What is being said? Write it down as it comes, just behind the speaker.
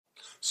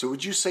So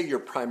would you say you're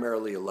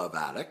primarily a love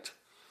addict?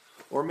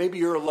 Or maybe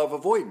you're a love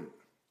avoidant?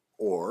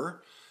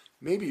 Or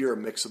maybe you're a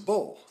mix of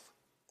both?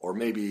 Or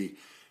maybe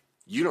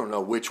you don't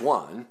know which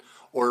one?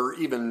 Or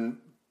even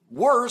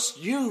worse,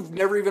 you've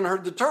never even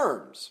heard the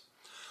terms.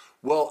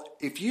 Well,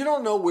 if you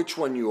don't know which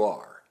one you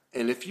are,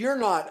 and if you're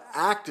not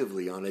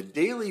actively on a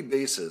daily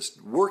basis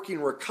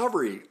working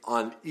recovery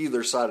on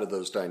either side of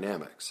those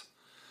dynamics,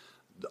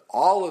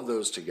 all of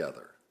those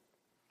together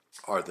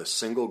are the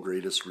single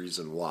greatest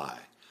reason why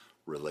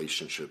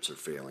relationships are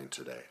failing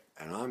today.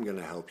 And I'm going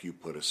to help you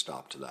put a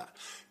stop to that.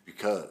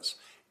 Because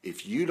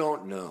if you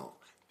don't know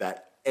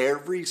that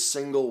every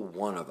single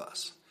one of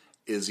us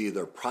is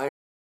either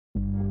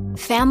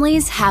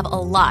Families have a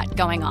lot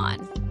going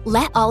on.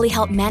 Let Ollie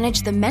help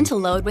manage the mental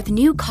load with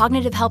new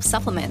cognitive help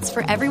supplements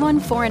for everyone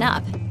 4 and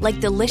up, like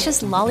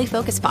delicious Lolly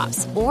Focus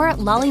Pops or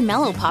Lolly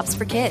Mellow Pops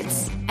for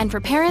kids. And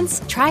for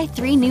parents, try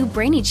 3 new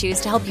Brainy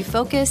Chews to help you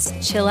focus,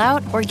 chill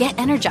out, or get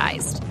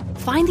energized.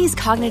 Find these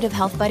cognitive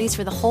health buddies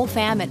for the whole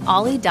fam at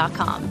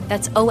ollie.com.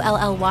 That's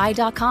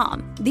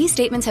OLLY.com. These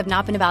statements have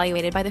not been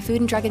evaluated by the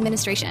Food and Drug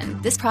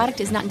Administration. This product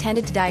is not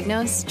intended to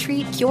diagnose,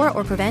 treat, cure,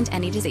 or prevent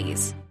any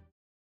disease.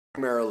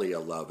 Primarily a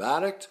love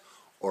addict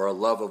or a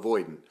love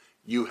avoidant,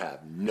 you have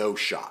no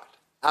shot,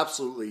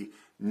 absolutely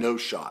no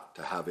shot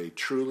to have a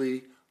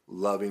truly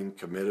loving,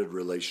 committed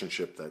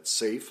relationship that's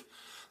safe,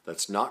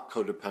 that's not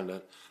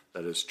codependent,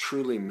 that is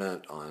truly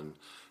meant on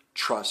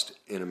trust,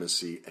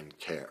 intimacy, and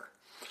care.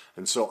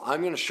 And so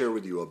I'm going to share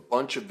with you a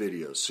bunch of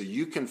videos so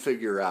you can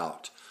figure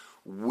out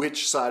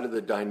which side of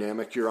the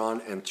dynamic you're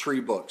on, and 3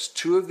 books.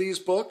 2 of these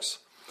books,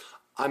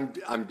 I'm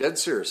dead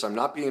serious. I'm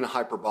not being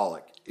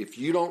hyperbolic. If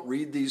you don't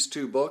read these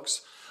 2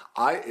 books,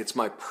 it's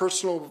my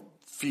personal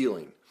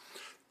feeling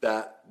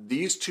that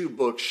these 2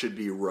 books should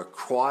be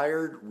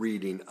required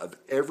reading of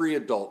every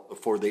adult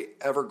before they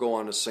ever go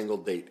on a single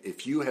date.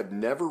 If you have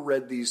never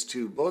read these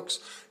 2 books,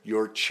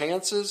 your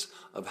chances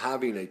of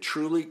having a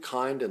truly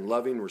kind and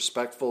loving,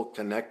 respectful,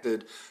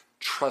 connected,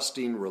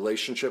 trusting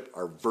relationship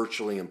are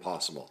virtually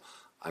impossible.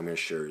 I'm going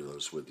to share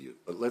those with you.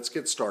 But let's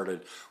get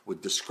started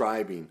with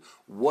describing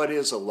what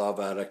is a love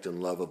addict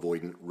and love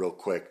avoidant real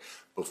quick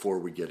before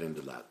we get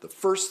into that. The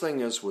first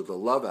thing is with a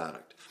love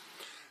addict,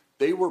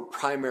 they were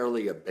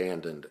primarily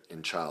abandoned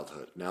in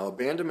childhood. Now,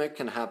 abandonment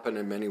can happen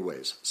in many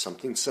ways.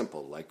 Something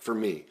simple, like for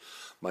me,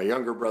 my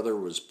younger brother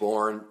was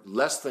born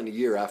less than a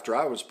year after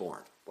I was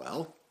born.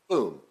 Well,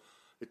 boom.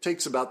 It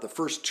takes about the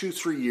first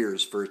 2-3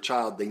 years for a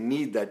child. They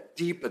need that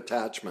deep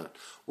attachment.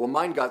 Well,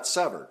 mine got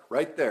severed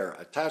right there,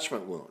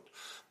 attachment wound.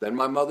 Then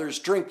my mother's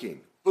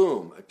drinking.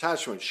 Boom,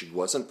 attachment. She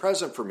wasn't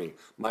present for me.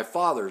 My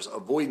father's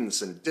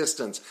avoidance and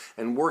distance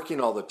and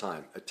working all the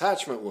time.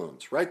 Attachment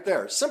wounds, right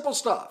there. Simple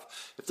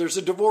stuff. If there's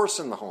a divorce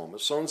in the home,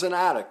 if someone's an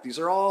addict, these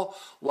are all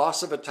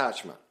loss of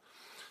attachment.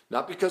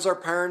 Not because our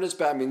parent is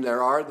bad. I mean,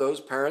 there are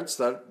those parents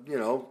that,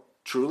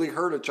 truly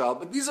hurt a child,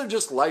 but these are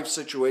just life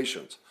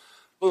situations.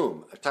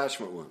 Boom,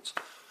 attachment wounds.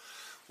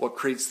 What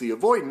creates the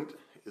avoidant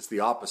is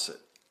the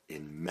opposite,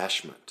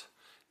 enmeshment.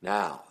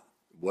 Now,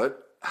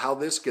 how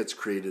this gets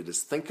created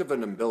is, think of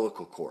an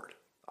umbilical cord,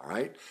 all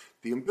right?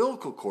 The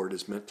umbilical cord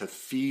is meant to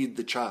feed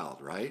the child,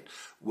 right?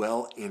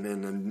 Well, in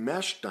an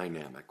enmeshed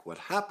dynamic, what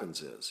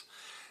happens is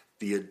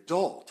the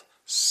adult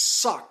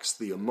sucks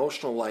the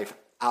emotional life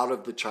out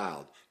of the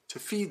child to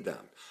feed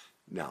them.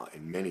 Now,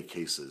 in many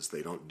cases,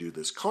 they don't do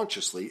this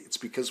consciously. It's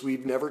because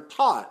we've never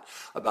taught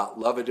about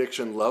love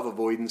addiction, love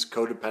avoidance,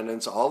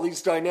 codependence, all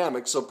these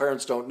dynamics, so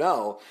parents don't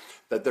know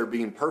that they're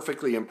being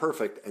perfectly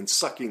imperfect and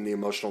sucking the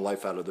emotional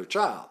life out of their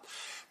child.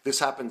 This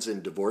happens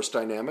in divorce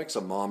dynamics.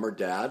 A mom or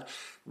dad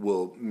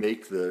will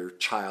make their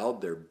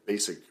child their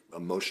basic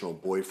emotional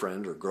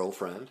boyfriend or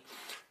girlfriend.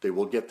 They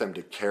will get them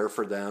to care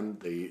for them.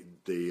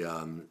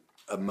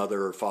 A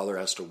mother or father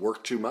has to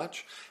work too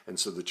much, and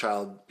so the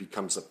child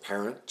becomes a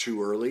parent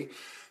too early.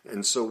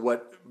 And so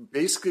what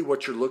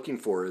you're looking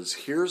for is,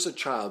 here's a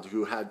child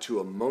who had to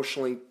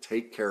emotionally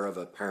take care of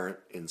a parent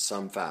in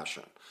some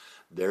fashion.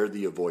 They're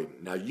the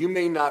avoidant. Now, you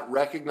may not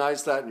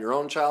recognize that in your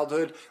own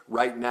childhood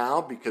right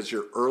now because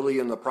you're early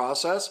in the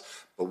process,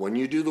 but when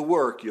you do the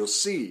work, you'll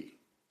see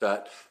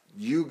that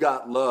you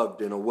got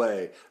loved in a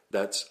way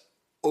that's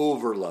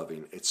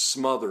over-loving, it's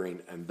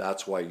smothering, and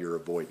that's why you're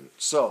avoidant.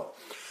 So,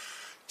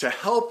 to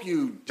help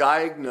you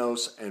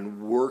diagnose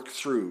and work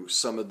through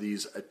some of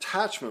these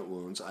attachment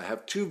wounds, I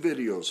have 2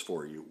 videos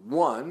for you.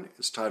 One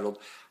is titled,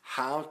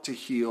 How to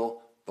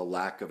Heal the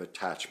Lack of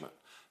Attachment.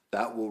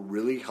 That will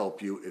really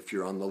help you if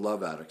you're on the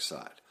love addict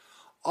side.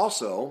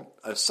 Also,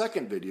 a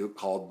second video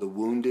called The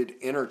Wounded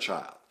Inner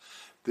Child.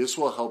 This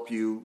will help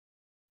you.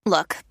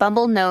 Look,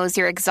 Bumble knows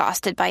you're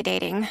exhausted by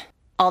dating.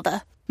 All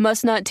the,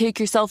 must not take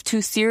yourself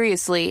too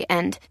seriously,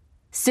 and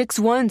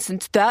 6'1"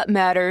 since that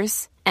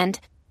matters, and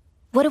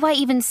what do I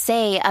even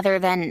say other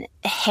than,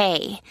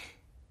 hey?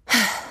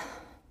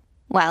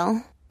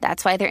 Well,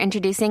 that's why they're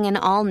introducing an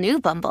all-new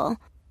Bumble,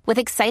 with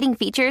exciting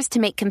features to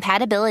make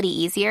compatibility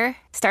easier,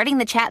 starting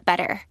the chat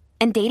better,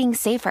 and dating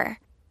safer.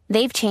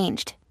 They've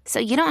changed, so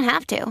you don't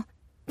have to.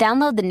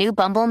 Download the new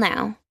Bumble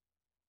now.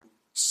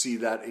 see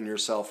that in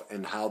yourself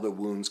and how the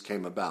wounds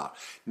came about.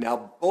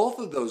 Now, both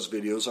of those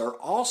videos are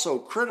also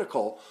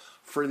critical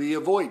for the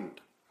avoidant.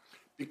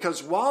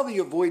 Because while the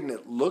avoidant,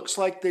 it looks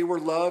like they were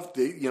loved,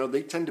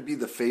 they tend to be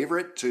the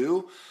favorite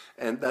too,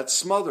 and that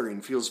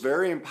smothering feels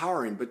very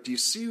empowering. But do you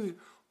see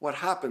what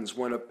happens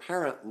when a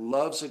parent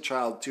loves a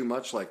child too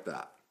much like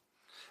that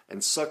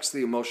and sucks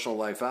the emotional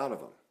life out of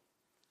them?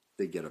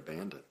 They get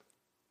abandoned.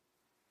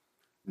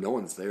 No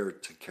one's there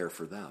to care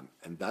for them,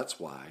 and that's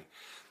why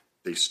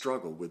they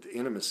struggle with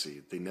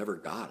intimacy. They never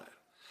got it.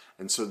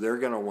 And so they're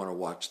going to want to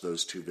watch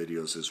those two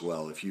videos as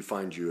well if you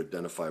find you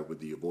identify with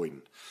the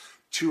avoidant.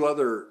 Two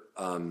other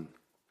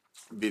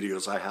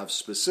videos I have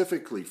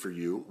specifically for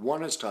you.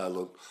 One is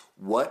titled,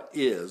 What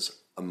is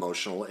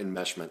Emotional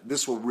Enmeshment?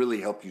 This will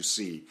really help you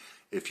see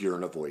if you're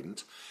an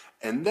avoidant.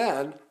 And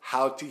then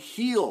How to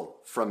Heal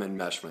from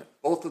Enmeshment.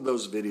 Both of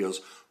those videos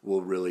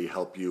will really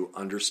help you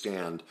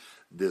understand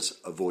this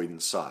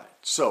avoidant side.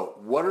 So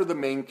what are the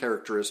main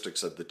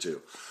characteristics of the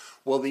two?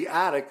 Well, the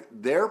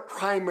addict, their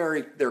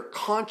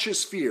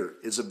conscious fear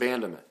is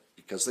abandonment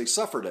because they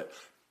suffered it.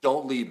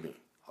 Don't leave me.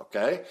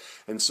 Okay?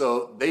 And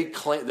so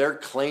they're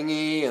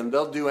clingy and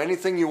they'll do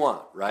anything you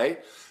want,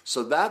 right?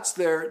 So that's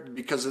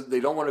because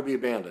they don't want to be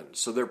abandoned.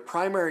 So their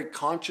primary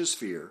conscious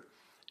fear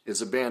is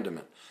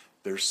abandonment.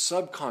 Their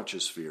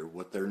subconscious fear,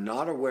 what they're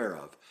not aware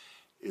of,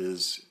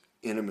 is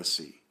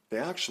intimacy. They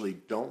actually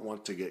don't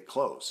want to get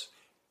close,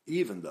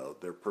 even though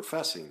they're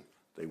professing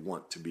they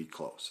want to be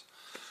close.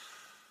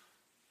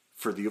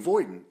 For the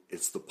avoidant,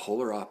 it's the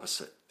polar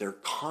opposite. Their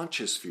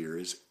conscious fear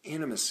is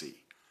intimacy.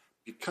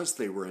 Because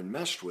they were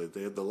enmeshed with,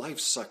 they had the life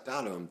sucked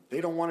out of them,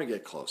 they don't want to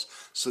get close.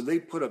 So they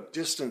put up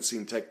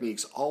distancing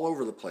techniques all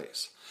over the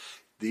place.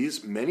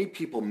 Many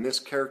people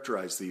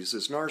mischaracterize these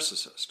as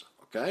narcissists,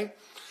 okay?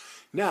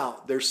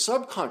 Now, their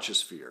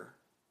subconscious fear,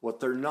 what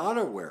they're not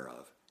aware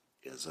of,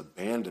 is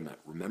abandonment.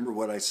 Remember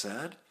what I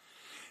said?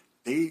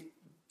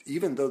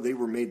 Even though they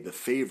were made the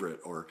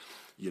favorite or,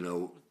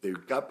 they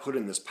got put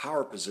in this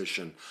power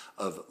position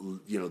of,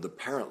 the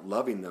parent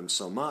loving them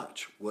so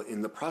much. Well,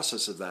 in the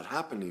process of that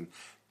happening,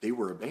 they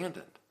were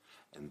abandoned.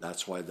 And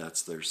that's why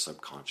that's their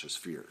subconscious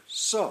fear.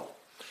 So,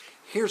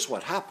 here's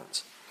what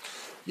happens.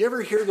 You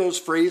ever hear those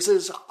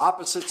phrases,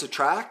 opposites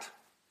attract?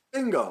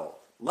 Bingo.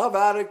 Love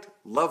addict,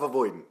 love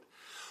avoidant.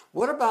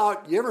 What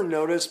about, you ever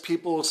notice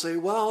people will say,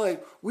 well,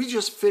 we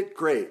just fit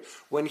great.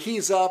 When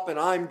he's up and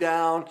I'm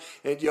down,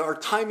 and our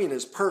timing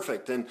is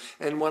perfect. And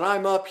when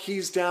I'm up,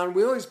 he's down.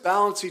 We always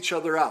balance each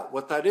other out.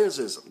 What that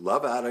is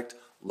love addict,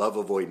 love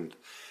avoidant.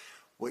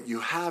 What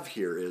you have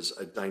here is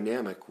a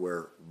dynamic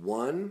where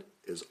one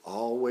is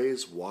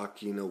always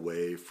walking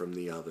away from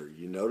the other.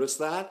 You notice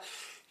that?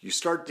 You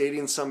start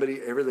dating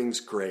somebody, everything's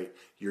great.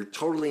 You're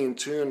totally in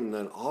tune, and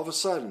then all of a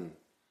sudden,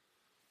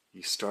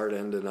 you start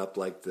ending up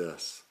like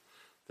this.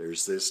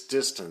 There's this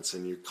distance,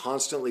 and you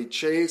constantly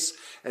chase,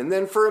 and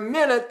then for a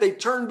minute, they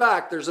turn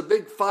back. There's a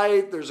big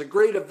fight, there's a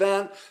great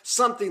event,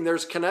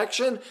 there's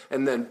connection,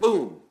 and then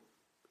boom,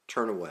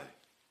 turn away.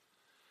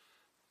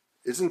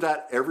 Isn't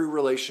that every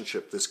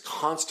relationship, this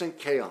constant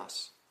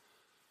chaos,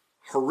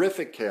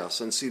 horrific chaos?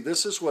 And see,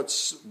 this is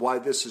why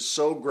this is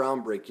so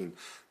groundbreaking,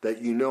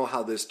 that you know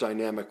how this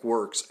dynamic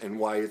works and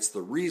why it's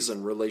the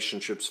reason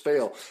relationships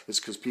fail is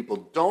because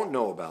people don't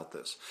know about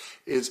this.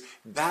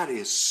 That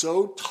is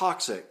so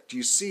toxic. Do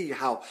you see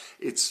how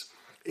it's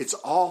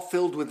all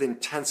filled with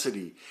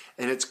intensity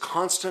and it's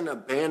constant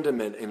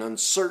abandonment and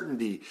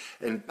uncertainty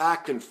and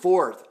back and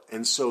forth.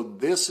 And so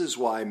this is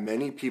why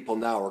many people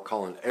now are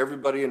calling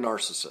everybody a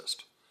narcissist.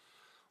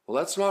 Well,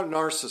 that's not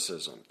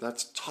narcissism.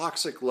 That's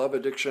toxic love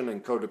addiction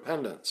and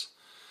codependence.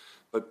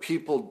 But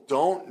people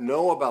don't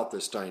know about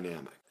this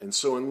dynamic. And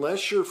so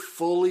unless you're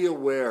fully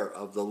aware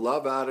of the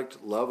love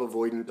addict, love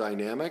avoidant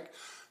dynamic,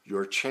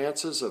 your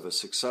chances of a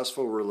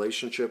successful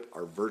relationship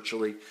are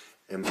virtually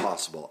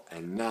impossible.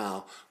 And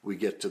now we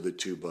get to the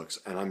two books,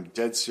 and I'm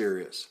dead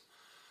serious.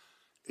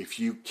 If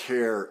you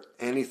care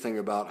anything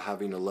about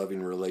having a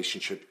loving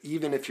relationship,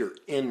 even if you're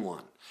in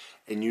one,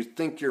 and you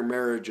think your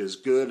marriage is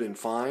good and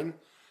fine,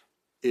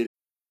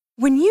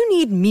 when you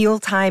need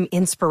mealtime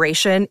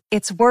inspiration,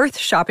 it's worth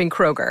shopping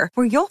Kroger,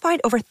 where you'll find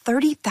over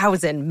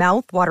 30,000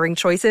 mouth-watering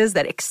choices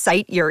that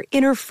excite your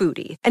inner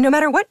foodie. And no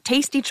matter what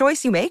tasty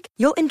choice you make,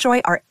 you'll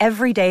enjoy our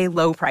everyday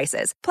low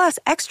prices, plus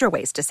extra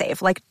ways to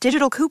save, like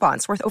digital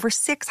coupons worth over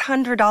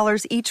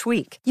 $600 each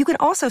week. You can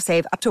also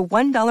save up to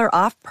 $1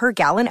 off per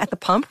gallon at the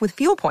pump with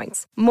fuel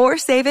points. More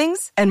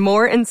savings and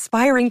more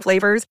inspiring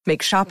flavors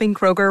make shopping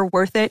Kroger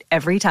worth it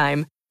every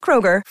time.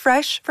 Kroger,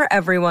 fresh for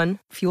everyone.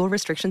 Fuel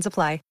restrictions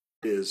apply.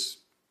 Is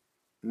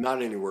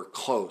not anywhere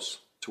close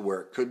to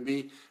where it could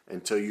be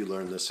until you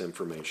learn this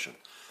information.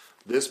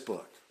 This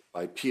book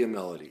by Pia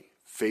Mellody,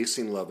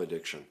 Facing Love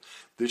Addiction,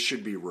 this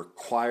should be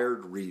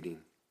required reading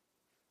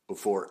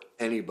before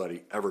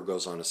anybody ever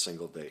goes on a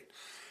single date.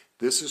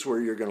 This is where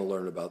you're going to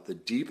learn about the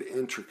deep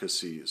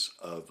intricacies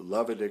of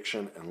love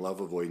addiction and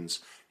love avoidance.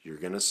 You're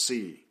going to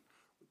see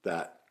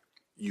that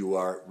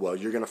you're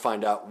going to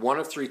find out one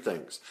of three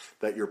things: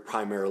 that you're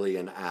primarily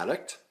an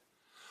addict,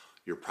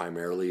 you're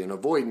primarily an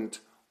avoidant,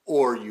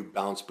 or you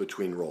bounce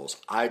between roles.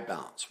 I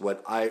bounce.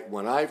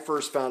 When I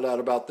first found out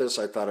about this,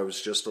 I thought I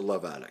was just a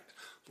love addict.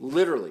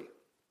 Literally,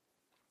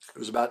 it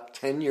was about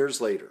 10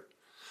 years later.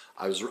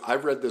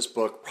 I've read this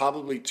book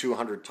probably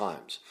 200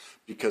 times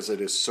because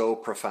it is so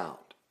profound.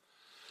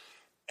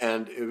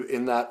 And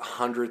in that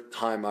 100th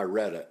time I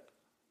read it,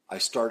 I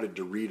started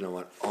to read and I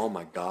went, oh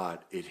my God,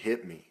 it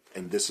hit me.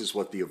 And this is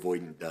what the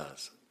avoidant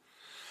does.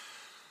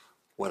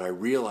 What I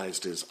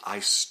realized is I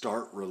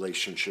start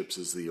relationships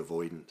as the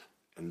avoidant.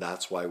 And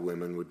that's why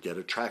women would get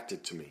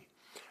attracted to me.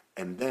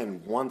 And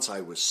then once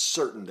I was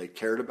certain they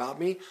cared about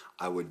me,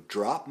 I would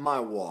drop my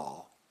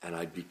wall and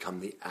I'd become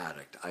the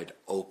addict. I'd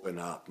open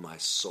up my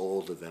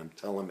soul to them,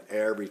 tell them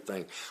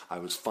everything. I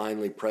was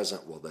finally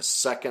present. Well, the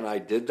second I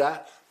did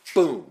that,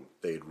 boom,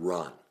 they'd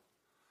run.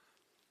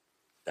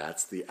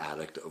 That's the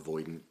addict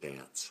avoidant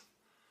dance.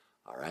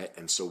 All right.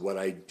 And so what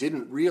I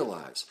didn't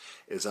realize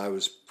is I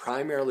was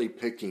primarily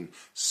picking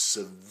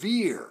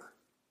severe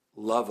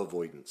love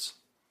avoidance.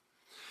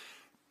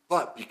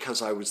 But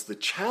because I was the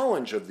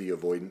challenge of the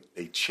avoidant,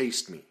 they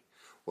chased me.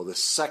 Well, the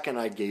second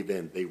I gave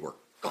in, they were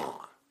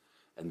gone.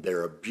 And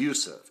they're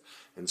abusive.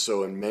 And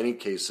so in many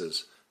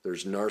cases,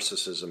 there's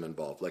narcissism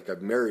involved. Like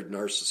I've married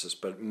narcissists,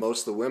 but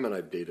most of the women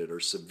I've dated are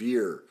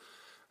severe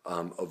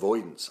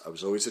avoidance. I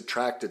was always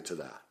attracted to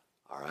that.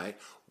 All right.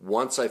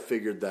 Once I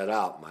figured that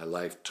out, my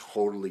life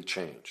totally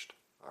changed.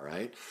 All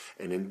right.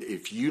 And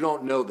if you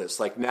don't know this,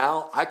 like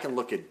now I can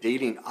look at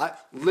dating.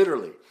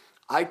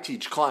 I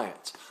teach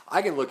clients.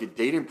 I can look at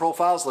dating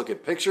profiles, look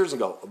at pictures and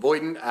go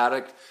avoidant,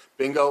 addict,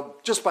 bingo,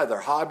 just by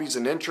their hobbies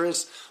and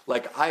interests.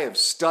 Like I have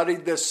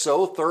studied this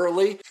so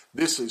thoroughly.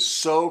 This is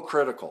so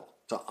critical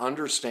to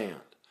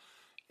understand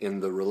in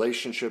the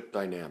relationship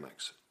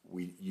dynamics.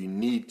 You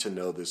need to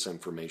know this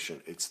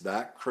information. It's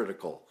that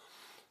critical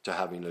to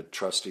having a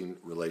trusting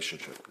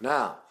relationship.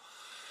 Now,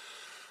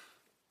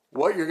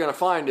 what you're going to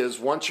find is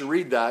once you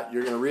read that,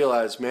 you're going to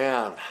realize,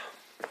 man,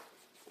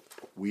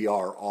 we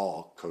are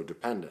all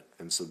codependent.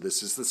 And so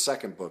this is the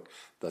second book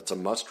that's a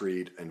must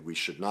read, and we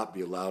should not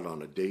be allowed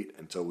on a date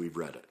until we've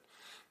read it.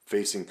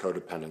 Facing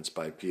Codependence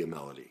by Pia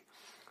Mellody.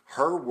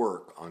 Her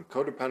work on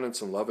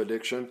codependence and love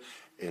addiction,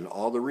 in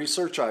all the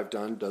research I've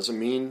done, doesn't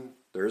mean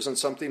there isn't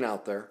something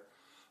out there,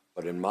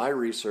 but in my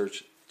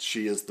research,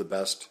 she is the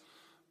best.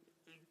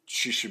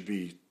 She should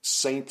be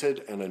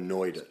sainted and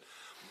anointed.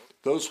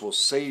 Those will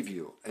save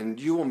you, and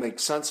you will make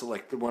sense of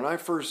like when I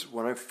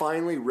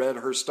finally read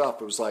her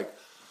stuff, it was like,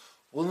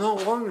 well, no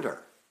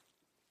wonder.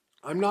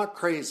 I'm not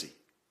crazy.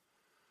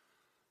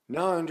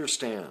 Now I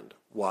understand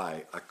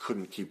why I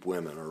couldn't keep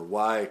women or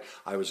why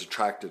I was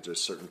attracted to a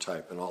certain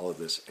type and all of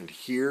this. And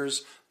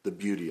here's the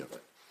beauty of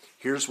it.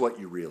 Here's what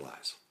you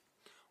realize.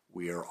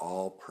 We are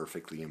all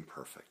perfectly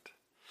imperfect.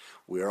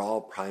 We are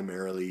all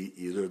primarily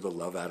either the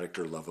love addict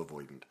or love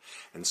avoidant.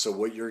 And so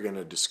what you're going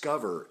to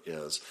discover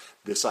is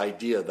this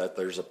idea that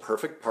there's a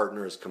perfect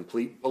partner is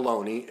complete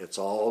baloney. It's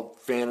all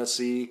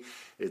fantasy.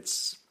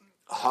 It's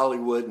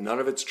Hollywood. None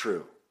of it's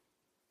true.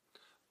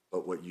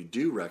 But what you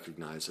do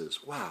recognize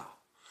is, wow,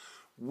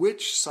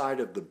 which side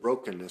of the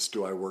brokenness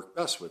do I work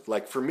best with?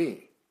 Like for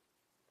me,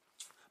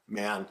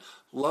 man,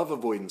 love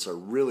avoidants are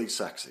really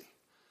sexy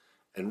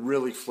and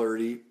really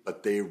flirty,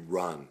 but they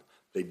run.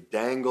 They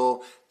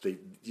dangle,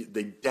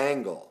 they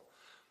dangle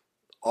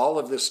all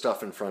of this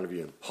stuff in front of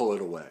you and pull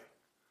it away.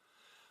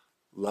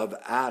 Love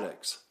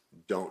addicts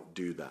don't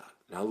do that.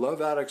 Now,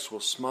 love addicts will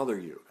smother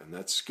you, and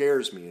that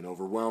scares me and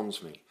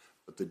overwhelms me.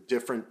 But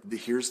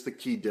here's the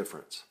key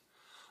difference.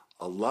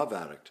 A love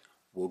addict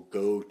will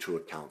go to a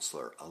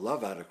counselor. A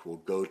love addict will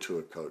go to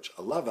a coach.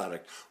 A love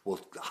addict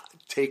will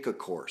take a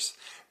course.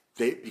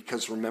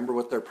 Because remember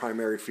what their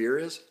primary fear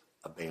is?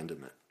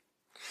 Abandonment.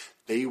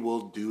 They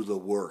will do the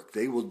work.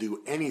 They will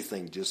do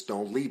anything. Just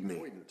don't leave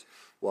me.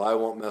 Well, I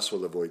won't mess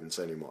with avoidance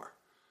anymore.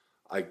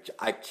 I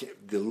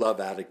can't, the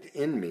love addict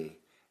in me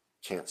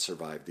can't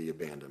survive the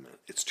abandonment.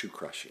 It's too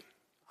crushing.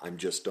 I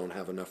just don't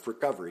have enough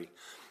recovery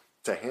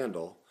to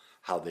handle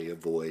how they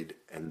avoid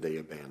and they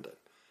abandon.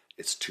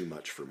 It's too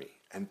much for me.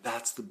 And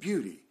that's the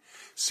beauty.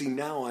 See,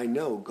 now I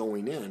know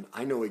going in,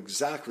 I know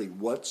exactly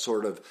what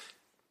sort of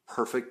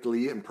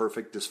perfectly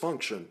imperfect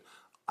dysfunction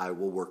I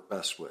will work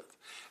best with.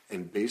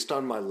 And based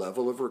on my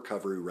level of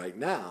recovery right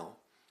now,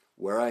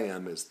 where I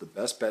am is the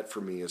best bet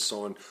for me is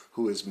someone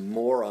who is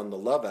more on the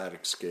love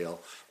addict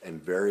scale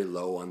and very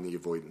low on the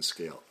avoidance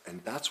scale.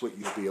 And that's what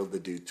you'll be able to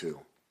do too.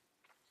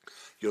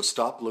 You'll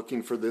stop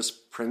looking for this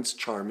Prince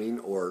Charming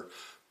or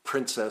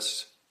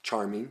Princess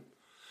Charming.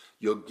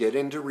 You'll get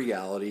into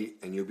reality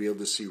and you'll be able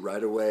to see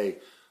right away,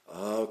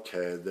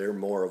 okay, they're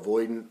more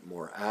avoidant,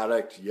 more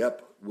addict.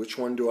 Yep, which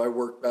one do I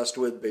work best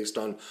with based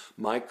on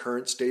my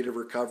current state of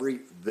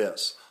recovery?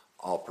 This.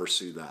 I'll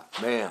pursue that.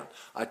 Man,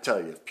 I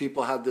tell you, if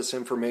people had this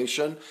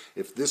information,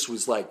 if this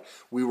was like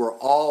we were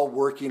all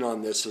working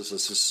on this as a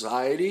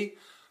society,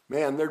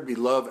 man, there'd be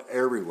love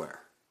everywhere,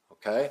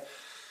 okay?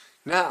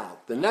 Now,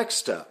 the next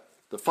step,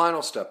 the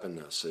final step in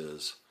this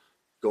is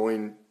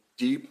going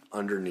deep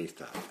underneath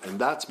that. And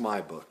that's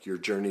my book, Your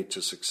Journey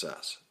to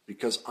Success.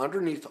 Because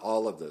underneath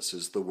all of this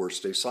is the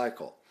worst day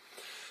cycle.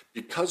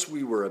 Because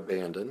we were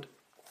abandoned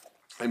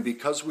and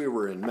because we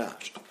were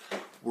enmeshed,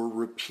 we're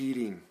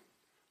repeating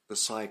the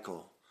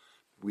cycle.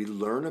 We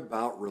learn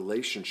about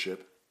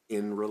relationship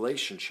in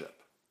relationship,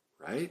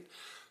 right?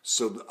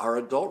 So our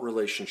adult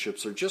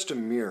relationships are just a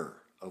mirror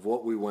of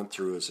what we went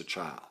through as a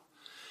child.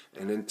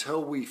 And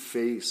until we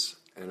face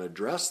and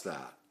address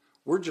that,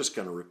 we're just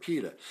going to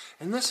repeat it.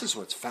 And this is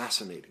what's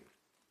fascinating.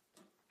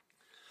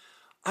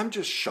 I'm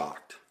just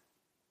shocked,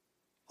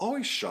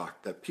 always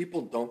shocked that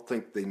people don't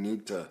think they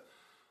need to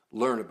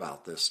learn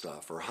about this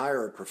stuff or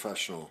hire a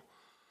professional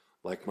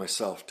like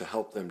myself to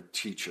help them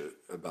teach it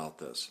about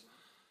this.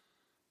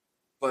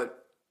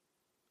 But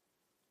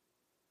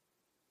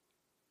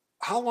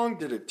how long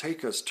did it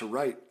take us to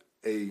write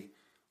a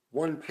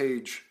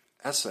one-page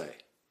essay?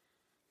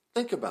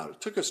 Think about it.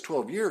 It took us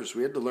 12 years.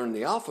 We had to learn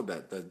the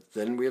alphabet.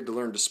 Then we had to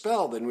learn to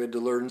spell. Then we had to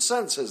learn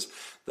sentences.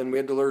 Then we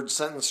had to learn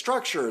sentence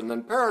structure, and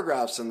then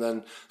paragraphs, and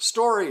then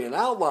story and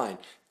outline.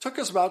 It took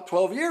us about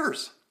 12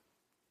 years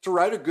to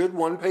write a good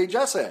one-page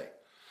essay.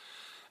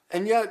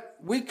 And yet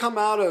we come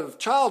out of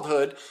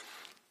childhood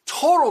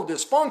total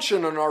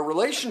dysfunction in our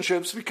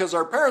relationships because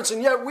our parents,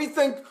 and yet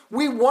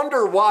we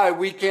wonder why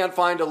we can't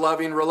find a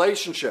loving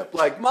relationship.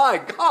 Like, my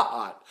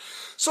God.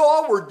 So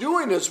all we're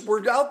doing is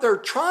we're out there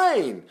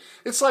trying.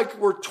 It's like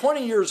we're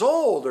 20 years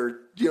old or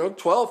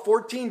 12,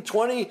 14,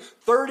 20,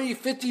 30,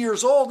 50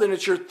 years old, and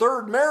it's your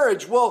third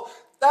marriage. Well,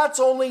 that's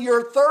only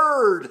your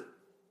third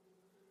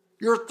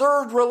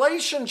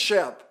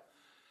relationship.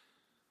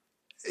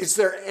 Is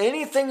there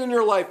anything in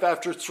your life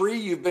after 3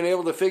 you've been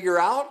able to figure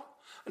out?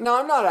 Now,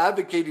 I'm not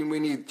advocating we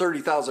need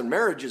 30,000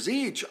 marriages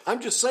each. I'm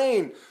just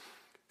saying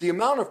the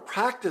amount of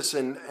practice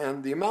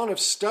and the amount of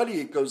study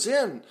it goes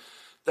in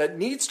that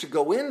needs to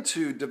go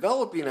into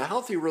developing a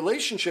healthy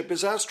relationship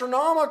is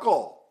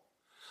astronomical.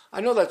 I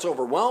know that's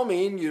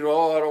overwhelming. I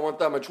don't want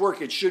that much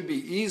work. It should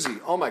be easy.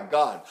 Oh my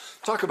God.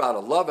 Talk about a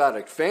love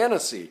addict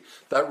fantasy.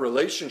 That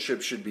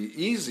relationship should be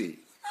easy.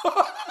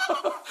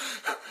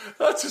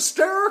 That's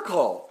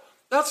hysterical.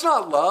 That's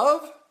not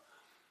love.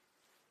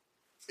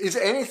 Is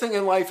anything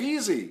in life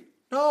easy?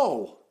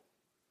 No,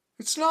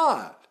 it's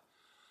not.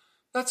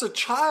 That's a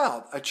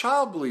child. A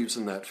child believes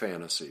in that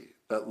fantasy,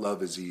 that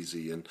love is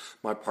easy and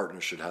my partner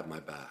should have my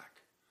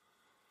back.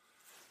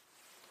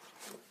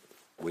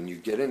 When you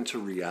get into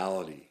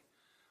reality,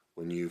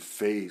 when you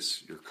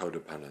face your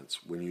codependence,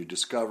 when you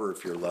discover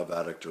if you're a love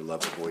addict or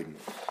love avoidant,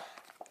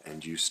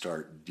 and you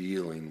start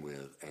dealing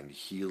with and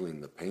healing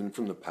the pain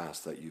from the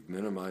past that you've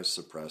minimized,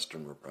 suppressed,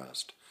 and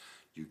repressed,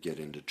 you get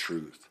into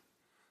truth.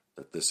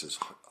 That this is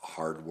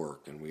hard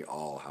work and we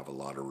all have a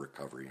lot of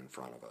recovery in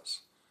front of us.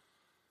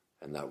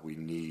 And that we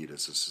need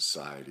as a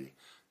society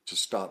to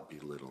stop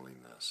belittling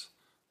this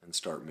and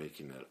start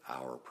making it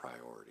our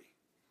priority.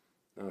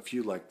 Now, if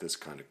you like this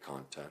kind of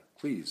content,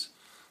 please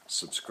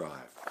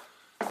subscribe.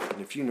 And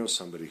if you know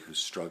somebody who's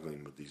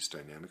struggling with these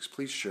dynamics,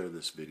 please share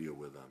this video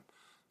with them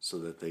so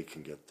that they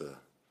can get the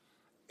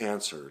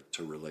answer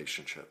to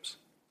relationships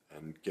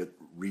and get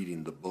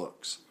reading the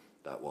books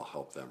that will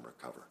help them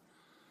recover.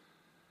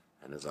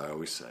 And as I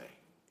always say,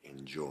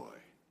 enjoy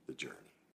the journey.